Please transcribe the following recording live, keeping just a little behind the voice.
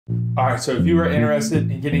All right, so if you are interested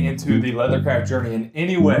in getting into the Leathercraft journey in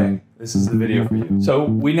any way, this is the video for you. So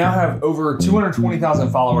we now have over 220,000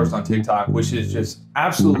 followers on TikTok, which is just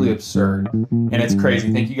absolutely absurd. And it's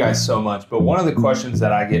crazy. Thank you guys so much. But one of the questions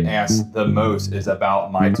that I get asked the most is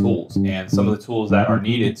about my tools and some of the tools that are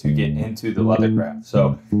needed to get into the Leathercraft.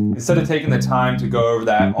 So instead of taking the time to go over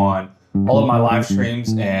that on all of my live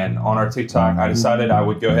streams and on our TikTok, I decided I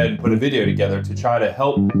would go ahead and put a video together to try to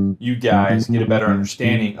help you guys get a better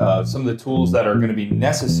understanding of some of the tools that are going to be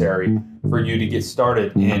necessary for you to get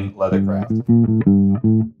started in Leathercraft.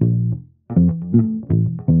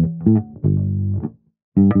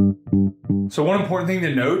 So one important thing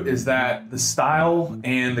to note is that the style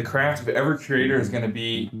and the craft of every creator is going to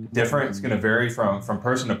be different. It's going to vary from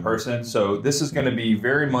person to person. So this is going to be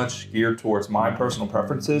very much geared towards my personal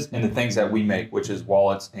preferences and the things that we make, which is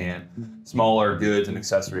wallets and smaller goods and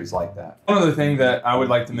accessories like that. One other thing that I would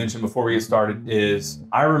like to mention before we get started is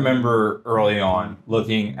I remember early on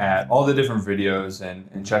looking at all the different videos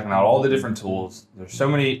and checking out all the different tools. There's so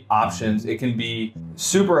many options. It can be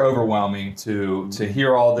super overwhelming to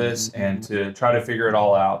hear all this and to try to figure it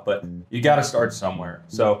all out, but you got to start somewhere.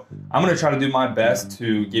 So I'm going to try to do my best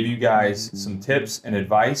to give you guys some tips and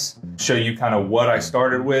advice, show you kind of what I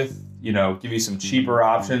started with, you know, give you some cheaper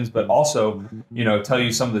options, but also, you know, tell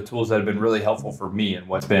you some of the tools that have been really helpful for me and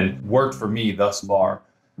what's been worked for me thus far.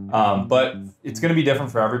 But it's going to be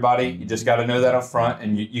different for everybody. You just got to know that up front,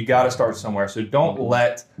 and you got to start somewhere. So don't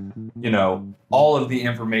let, you know, all of the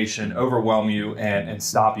information overwhelm you and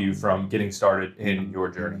stop you from getting started in your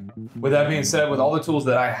journey. With that being said, with all the tools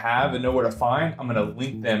that I have and know where to find, I'm going to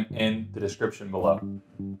link them in the description below.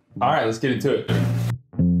 All right, let's get into it.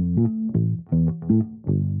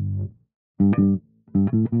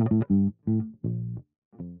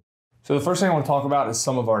 So the first thing I want to talk about is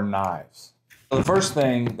some of our knives. The first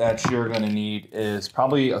thing that you're going to need is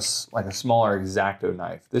probably like a smaller X-Acto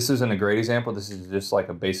knife. This isn't a great example. This is just like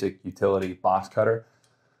a basic utility box cutter.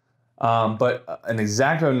 But an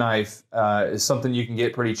X-Acto knife is something you can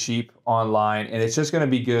get pretty cheap online, and it's just going to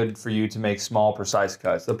be good for you to make small, precise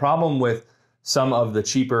cuts. The problem with some of the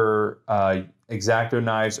cheaper X-Acto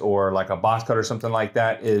knives or like a box cutter or something like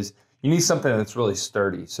that is you need something that's really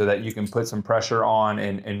sturdy so that you can put some pressure on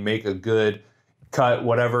and make a good cut,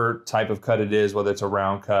 whatever type of cut it is, whether it's a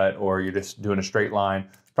round cut or you're just doing a straight line.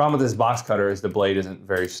 The problem with this box cutter is the blade isn't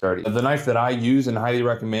very sturdy. The knife that I use and highly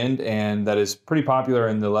recommend, and that is pretty popular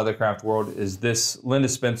in the Leathercraft world, is this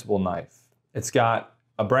indispensable knife. It's got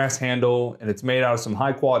a brass handle and it's made out of some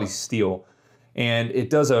high quality steel, and it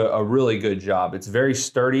does a really good job. It's very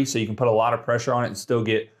sturdy, so you can put a lot of pressure on it and still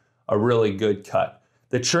get a really good cut.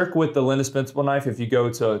 The trick with the indispensable knife, if you go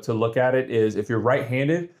to look at it, is if you're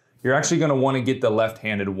right-handed, you're actually going to want to get the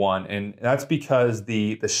left-handed one, and that's because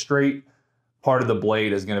the straight part of the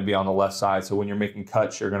blade is going to be on the left side. So when you're making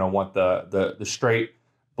cuts, you're going to want the straight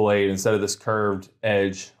blade instead of this curved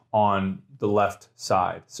edge on the left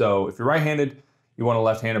side. So if you're right-handed, you want a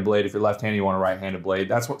left-handed blade. If you're left-handed, you want a right-handed blade.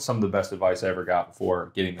 That's what some of the best advice I ever got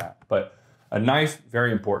before getting that. But a knife,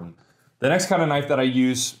 very important. The next kind of knife that I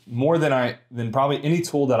use more than probably any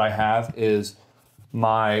tool that I have is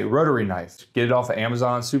my rotary knife. Get it off of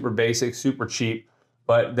Amazon, super basic, super cheap,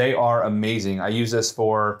 but they are amazing. I use this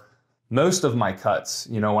for most of my cuts.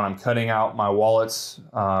 You know, when I'm cutting out my wallets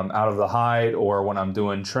out of the hide, or when I'm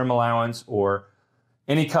doing trim allowance or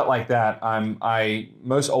any cut like that, I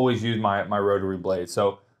most always use my rotary blade.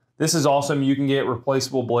 So this is awesome. You can get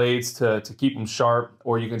replaceable blades to keep them sharp,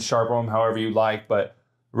 or you can sharpen them however you like, but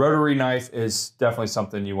rotary knife is definitely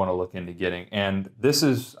something you want to look into getting. And this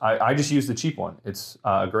is, I just use the cheap one. It's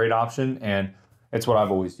a great option, and it's what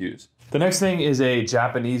I've always used. The next thing is a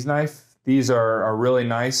Japanese knife. These are really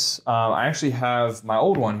nice. I actually have my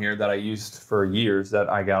old one here that I used for years that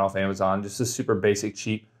I got off Amazon. Just a super basic,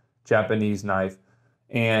 cheap Japanese knife.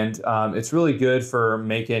 And it's really good for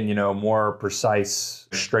making, you know, more precise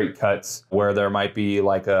straight cuts where there might be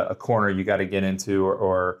like a corner you got to get into,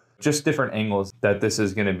 or just different angles that this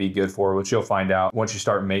is going to be good for, which you'll find out once you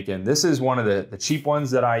start making. This is one of the cheap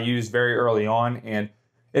ones that I used very early on, and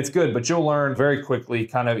it's good, but you'll learn very quickly,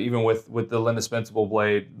 kind of even with the indispensable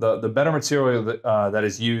blade, the better material that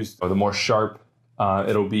is used, or the more sharp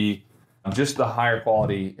it'll be, just the higher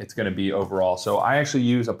quality it's going to be overall. So I actually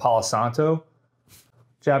use a Palo Santo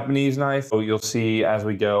Japanese knife. So you'll see as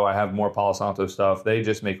we go, I have more Palo Santo stuff. They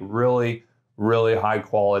just make really, really high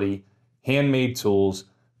quality handmade tools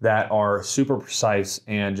that are super precise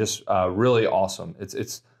and just really awesome.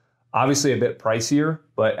 It's obviously a bit pricier,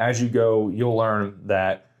 but as you go, you'll learn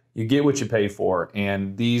that you get what you pay for,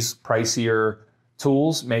 and these pricier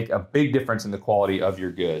tools make a big difference in the quality of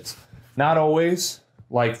your goods. Not always,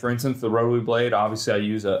 like for instance, the rotary blade. Obviously I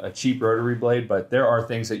use a cheap rotary blade, but there are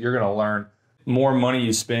things that you're gonna learn. More money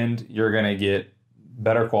you spend, you're gonna get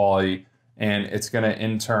better quality, and it's gonna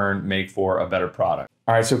in turn make for a better product.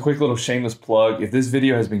 All right, so quick little shameless plug. If this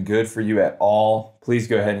video has been good for you at all, please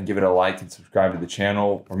go ahead and give it a like and subscribe to the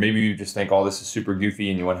channel. Or maybe you just think, oh, this is super goofy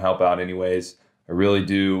and you want to help out anyways. I really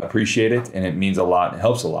do appreciate it, and it means a lot and it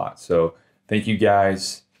helps a lot. So thank you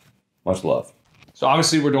guys. Much love. So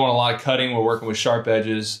obviously we're doing a lot of cutting. We're working with sharp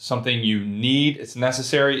edges. Something you need, it's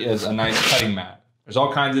necessary, is a nice cutting mat. There's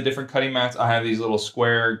all kinds of different cutting mats. I have these little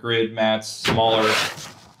square grid mats, smaller,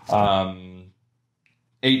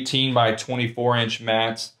 18 by 24 inch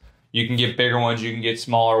mats. You can get bigger ones, you can get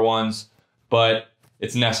smaller ones, but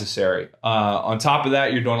it's necessary. On top of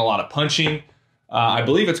that, you're doing a lot of punching. I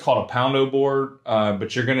believe it's called a poundo board,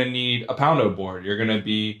 but you're gonna need a poundo board. You're gonna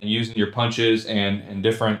be using your punches and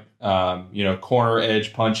different corner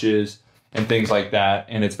edge punches and things like that.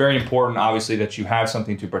 And it's very important, obviously, that you have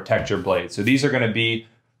something to protect your blades. So these are gonna be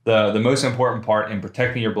the most important part in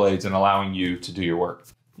protecting your blades and allowing you to do your work.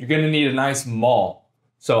 You're gonna need a nice maul.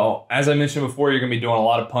 So as I mentioned before, you're gonna be doing a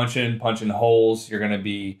lot of punching holes. You're gonna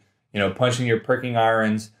be, punching your pricking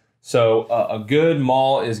irons. So a good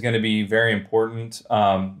maul is gonna be very important.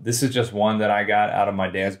 This is just one that I got out of my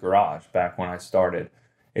dad's garage back when I started.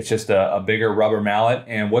 It's just a bigger rubber mallet.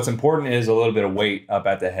 And what's important is a little bit of weight up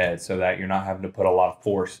at the head so that you're not having to put a lot of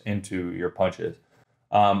force into your punches.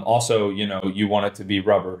 Also, you want it to be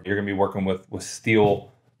rubber. You're gonna be working with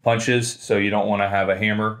steel punches, so you don't want to have a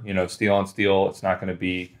hammer, steel on steel. It's not going to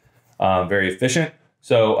be very efficient.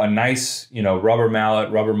 So a nice, rubber mallet,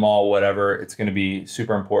 rubber maul, whatever, it's going to be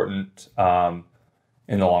super important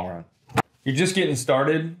in the long run. You're just getting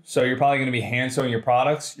started, so you're probably going to be hand sewing your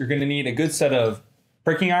products. You're going to need a good set of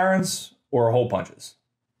pricking irons or hole punches.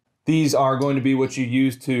 These are going to be what you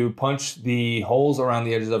use to punch the holes around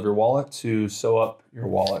the edges of your wallet to sew up your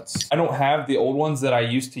wallets. I don't have the old ones that I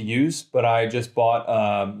used to use, but I just bought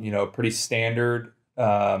a pretty standard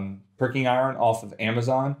pricking iron off of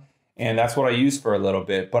Amazon, and that's what I used for a little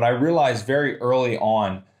bit. But I realized very early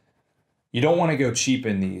on, you don't want to go cheap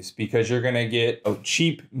in these because you're going to get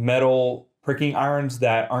cheap metal pricking irons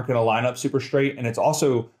that aren't going to line up super straight, and it's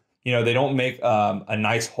also they don't make a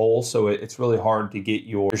nice hole, so it's really hard to get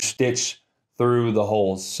your stitch through the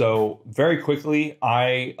holes. So very quickly,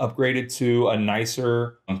 I upgraded to a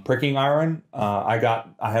nicer pricking iron. I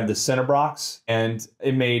have the Cinebrox, and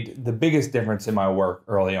it made the biggest difference in my work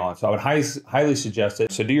early on. So I would highly suggest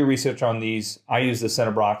it. So do your research on these. I use the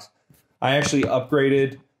Cinebrox. I actually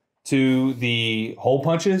upgraded to the hole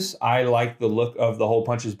punches. I like the look of the hole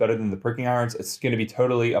punches better than the pricking irons. It's going to be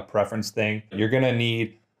totally a preference thing. You're going to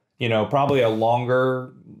need probably a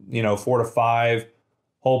longer, 4 to 5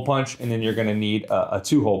 hole punch, and then you're going to need a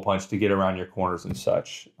 2-hole punch to get around your corners and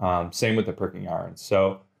such. Same with the pricking irons.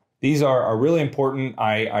 So these are really important.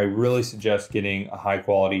 I really suggest getting a high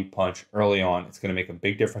quality punch early on. It's going to make a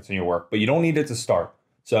big difference in your work, but you don't need it to start.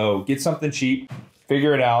 So get something cheap,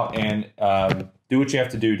 figure it out, and do what you have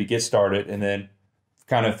to do to get started, and then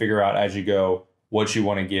kind of figure out as you go what you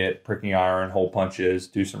want to get, pricking iron, hole punches,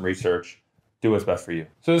 do some research. Do what's best for you.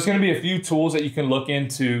 So there's going to be a few tools that you can look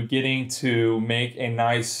into getting to make a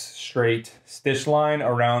nice straight stitch line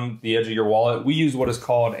around the edge of your wallet. We use what is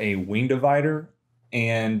called a wing divider,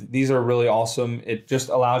 and these are really awesome. It just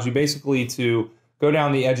allows you basically to go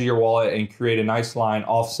down the edge of your wallet and create a nice line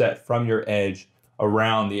offset from your edge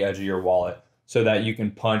around the edge of your wallet so that you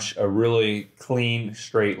can punch a really clean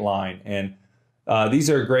straight line. And these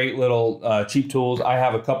are great little cheap tools. I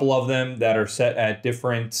have a couple of them that are set at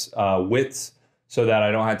different widths so that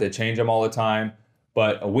I don't have to change them all the time.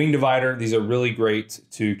 But a wing divider, these are really great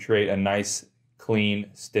to create a nice, clean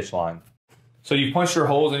stitch line. So you punched your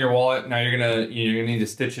holes in your wallet. Now you're gonna need to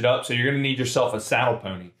stitch it up. So you're gonna need yourself a saddle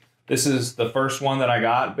pony. This is the first one that I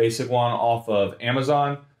got, basic one off of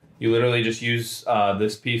Amazon. You literally just use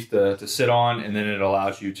this piece to sit on, and then it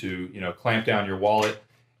allows you to clamp down your wallet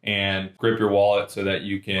and grip your wallet so that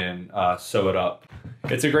you can sew it up.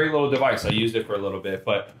 It's a great little device. I used it for a little bit,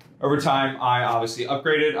 but over time I obviously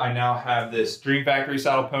upgraded. I now have this Dream Factory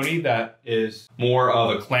saddle pony that is more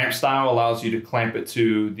of a clamp style, allows you to clamp it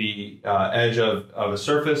to the edge of a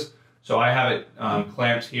surface. So I have it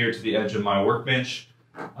clamped here to the edge of my workbench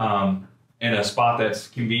in a spot that's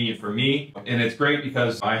convenient for me. And it's great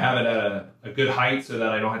because I have it at a good height so that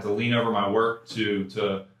I don't have to lean over my work to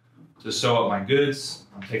sew up my goods.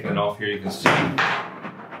 I'm taking it off here, you can see.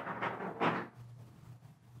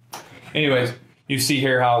 Anyways, you see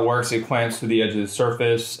here how it works. It clamps to the edge of the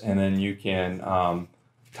surface, and then you can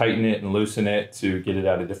tighten it and loosen it to get it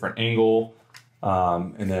at a different angle.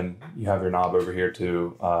 And then you have your knob over here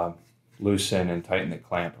to loosen and tighten the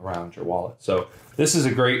clamp around your wallet. So this is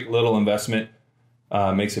a great little investment.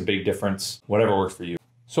 Makes a big difference, whatever works for you.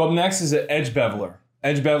 So up next is an edge beveler.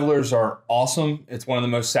 Edge bevelers are awesome. It's one of the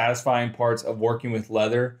most satisfying parts of working with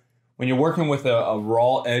leather. When you're working with a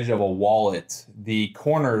raw edge of a wallet, the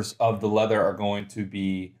corners of the leather are going to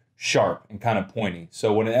be sharp and kind of pointy.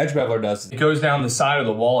 So what an edge beveler does is it goes down the side of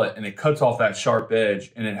the wallet and it cuts off that sharp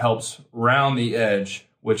edge and it helps round the edge,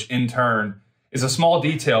 which in turn is a small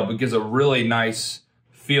detail but gives a really nice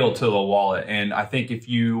feel to the wallet. And I think if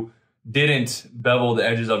you didn't bevel the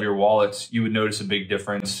edges of your wallets, you would notice a big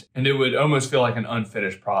difference and it would almost feel like an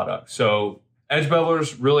unfinished product. So edge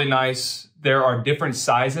bevelers, really nice. There are different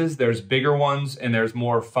sizes. There's bigger ones and there's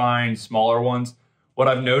more fine, smaller ones. What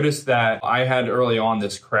I've noticed that I had early on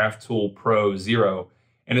this Craft Tool Pro Zero,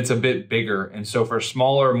 and it's a bit bigger. And so for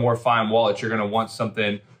smaller, more fine wallets, you're gonna want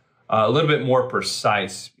something a little bit more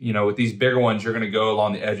precise. You know, with these bigger ones, you're gonna go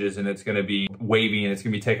along the edges and it's gonna be wavy and it's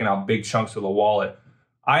gonna be taking out big chunks of the wallet.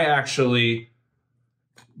 I actually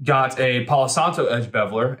got a Palo Santo edge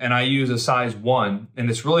beveler and I use a size 1 and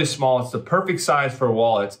it's really small. It's the perfect size for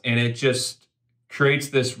wallets and it just creates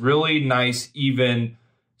this really nice, even,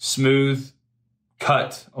 smooth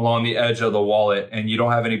cut along the edge of the wallet and you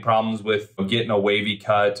don't have any problems with getting a wavy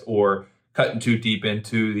cut or cutting too deep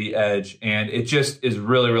into the edge. And it just is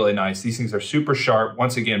really, really nice. These things are super sharp.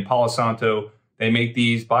 Once again, Palo Santo, they make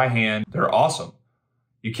these by hand. They're awesome.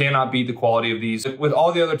 You cannot beat the quality of these. With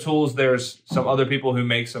all the other tools, there's some other people who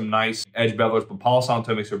make some nice edge bevelers, but Palo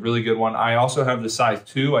Santo makes a really good one. I also have the size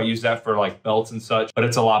 2. I use that for like belts and such, but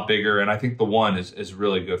it's a lot bigger. And I think the 1 is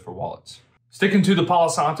really good for wallets. Sticking to the Palo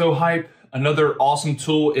Santo hype, another awesome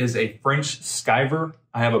tool is a French skiver.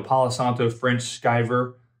 I have a Palo Santo French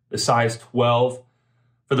skiver, the size 12.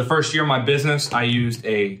 For the first year of my business, I used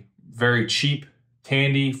a very cheap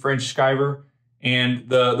Tandy French skiver. And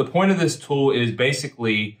the point of this tool is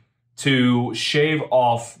basically to shave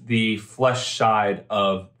off the flesh side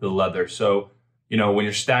of the leather. So, you know, when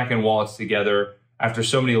you're stacking wallets together, after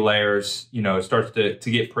so many layers, you know, it starts to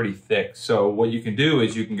get pretty thick. So what you can do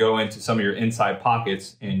is you can go into some of your inside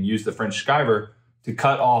pockets and use the French skiver to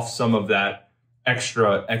cut off some of that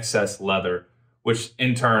extra excess leather, which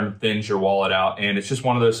in turn thins your wallet out. And it's just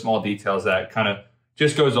one of those small details that kind of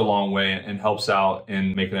just goes a long way and helps out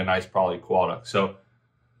in making a nice quality product. So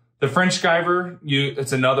the French skiver,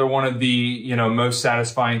 it's another one of the, you know, most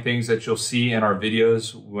satisfying things that you'll see in our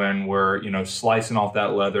videos when we're, you know, slicing off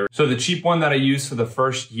that leather. So the cheap one that I used for the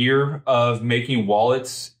first year of making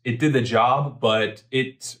wallets, it did the job, but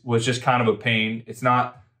it was just kind of a pain. It's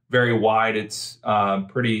not very wide. It's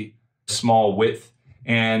pretty small width.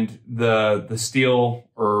 And the steel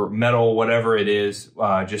or metal, whatever it is,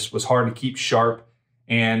 just was hard to keep sharp.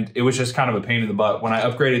 And it was just kind of a pain in the butt. When I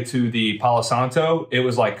upgraded to the Palo Santo, it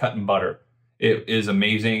was like cutting butter. It is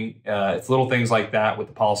amazing. It's little things like that with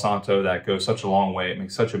the Palo Santo that go such a long way. It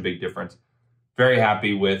makes such a big difference. Very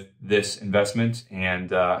happy with this investment,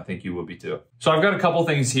 and I think you will be too. So I've got a couple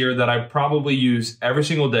things here that I probably use every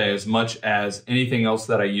single day as much as anything else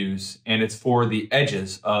that I use, and it's for the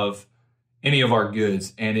edges of any of our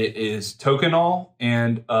goods, and it is Tokonol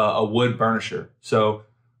and a wood burnisher. So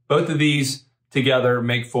both of these together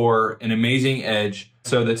make for an amazing edge.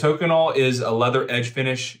 So the Tokonol is a leather edge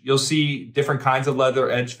finish. You'll see different kinds of leather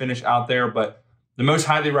edge finish out there, but the most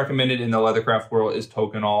highly recommended in the Leathercraft world is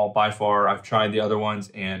Tokonol by far. I've tried the other ones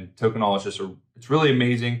and Tokonol is it's really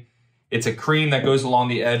amazing. It's a cream that goes along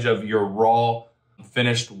the edge of your raw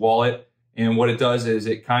finished wallet. And what it does is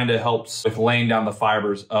it kind of helps with laying down the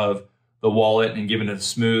fibers of the wallet and giving it a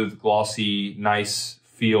smooth, glossy, nice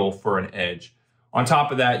feel for an edge. On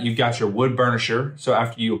top of that, you've got your wood burnisher. So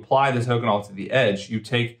after you apply the Tokonol to the edge, you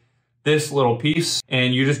take this little piece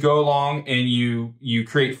and you just go along and you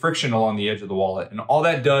create friction along the edge of the wallet. And all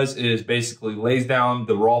that does is basically lays down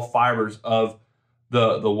the raw fibers of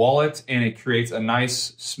the wallet and it creates a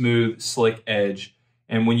nice, smooth, slick edge.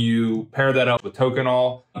 And when you pair that up with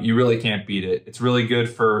Tokonol, you really can't beat it. It's really good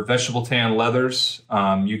for vegetable tan leathers.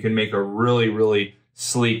 You can make a really, really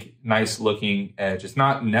sleek, nice looking edge. It's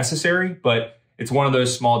not necessary, but it's one of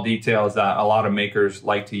those small details that a lot of makers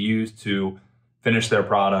like to use to finish their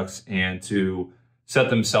products and to set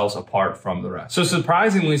themselves apart from the rest. So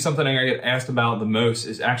surprisingly, something I get asked about the most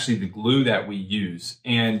is actually the glue that we use.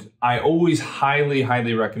 And I always highly,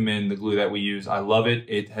 highly recommend the glue that we use. I love it.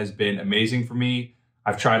 It has been amazing for me.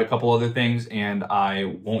 I've tried a couple other things and I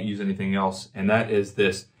won't use anything else. And that is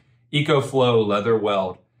this EcoFlow Leather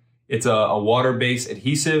Weld. It's a water-based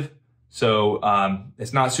adhesive. So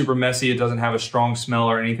it's not super messy. It doesn't have a strong smell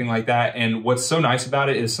or anything like that. And what's so nice about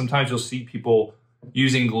it is sometimes you'll see people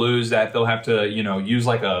using glues that they'll have to, you know, use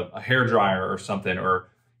like a hair dryer or something, or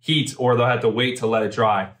heat, or they'll have to wait to let it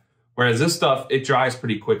dry. Whereas this stuff, it dries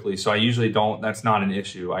pretty quickly. So I usually don't, that's not an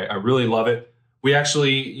issue. I really love it. We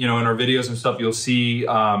actually, you know, in our videos and stuff, you'll see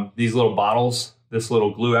these little bottles, this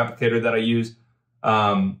little glue applicator that I use.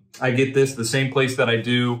 I get this the same place that I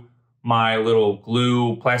do my little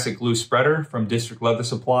glue, plastic glue spreader from District Leather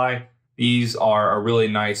Supply. These are really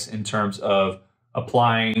nice in terms of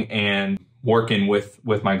applying and working with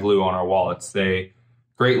my glue on our wallets. They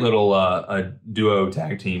great little a duo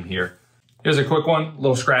tag team here. Here's a quick one,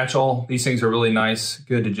 little scratch all. These things are really nice.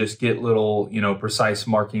 Good to just get little, you know, precise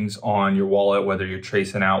markings on your wallet, whether you're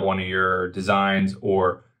tracing out one of your designs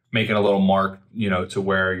or making a little mark, you know, to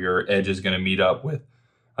where your edge is going to meet up with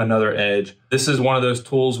another edge. This is one of those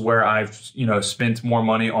tools where I've, you know, spent more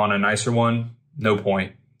money on a nicer one. No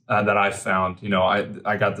point that I've found. You know,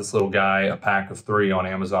 I got this little guy, a pack of 3 on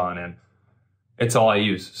Amazon, and it's all I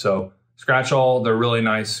use. So scratch all, they're really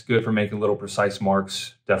nice, good for making little precise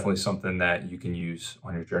marks. Definitely something that you can use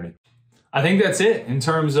on your journey. I think that's it in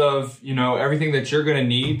terms of, you know, everything that you're going to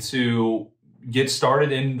need to get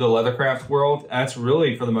started in the Leathercraft world. That's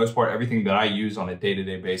really, for the most part, everything that I use on a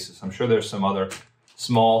day-to-day basis. I'm sure there's some other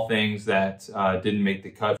small things that didn't make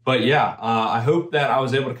the cut. But yeah, I hope that I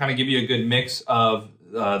was able to kind of give you a good mix of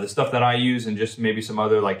the stuff that I use and just maybe some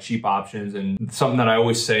other like cheap options. And something that I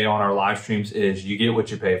always say on our live streams is you get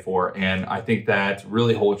what you pay for. And I think that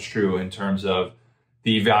really holds true in terms of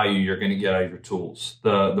the value you're going to get out of your tools.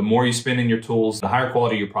 The more you spend in your tools, the higher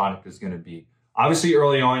quality your product is going to be. Obviously,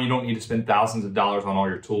 early on, you don't need to spend thousands of dollars on all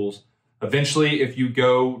your tools. Eventually, if you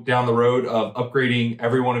go down the road of upgrading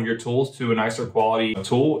every one of your tools to a nicer quality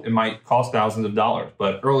tool, it might cost thousands of dollars.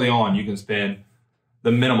 But early on, you can spend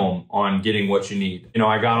the minimum on getting what you need. You know,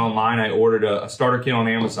 I got online, I ordered a starter kit on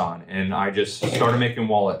Amazon, and I just started making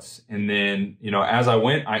wallets. And then, you know, as I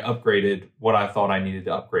went, I upgraded what I thought I needed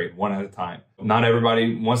to upgrade one at a time. Not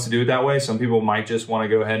everybody wants to do it that way. Some people might just want to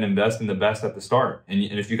go ahead and invest in the best at the start. And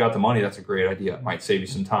if you got the money, that's a great idea. It might save you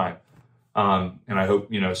some time. And I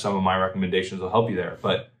hope, you know, some of my recommendations will help you there.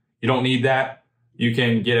 But you don't need that. You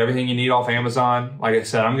can get everything you need off Amazon. Like I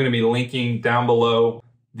said, I'm going to be linking down below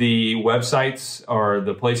the websites or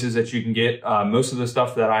the places that you can get most of the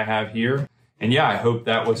stuff that I have here. And yeah, I hope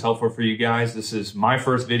that was helpful for you guys. This is my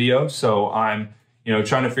first video, so I'm, you know,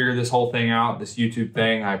 trying to figure this whole thing out, this YouTube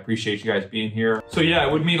thing. I appreciate you guys being here. So yeah,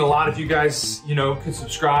 it would mean a lot if you guys, you know, could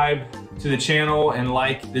subscribe to the channel and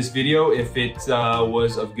like this video if it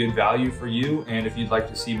was of good value for you, and if you'd like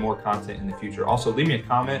to see more content in the future. Also, leave me a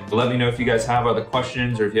comment. Let me know if you guys have other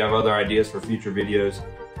questions or if you have other ideas for future videos.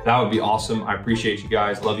 That would be awesome. I appreciate you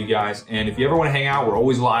guys. Love you guys. And if you ever want to hang out, we're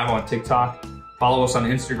always live on TikTok. Follow us on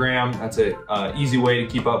Instagram. That's an easy way to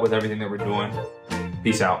keep up with everything that we're doing.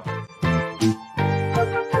 Peace out.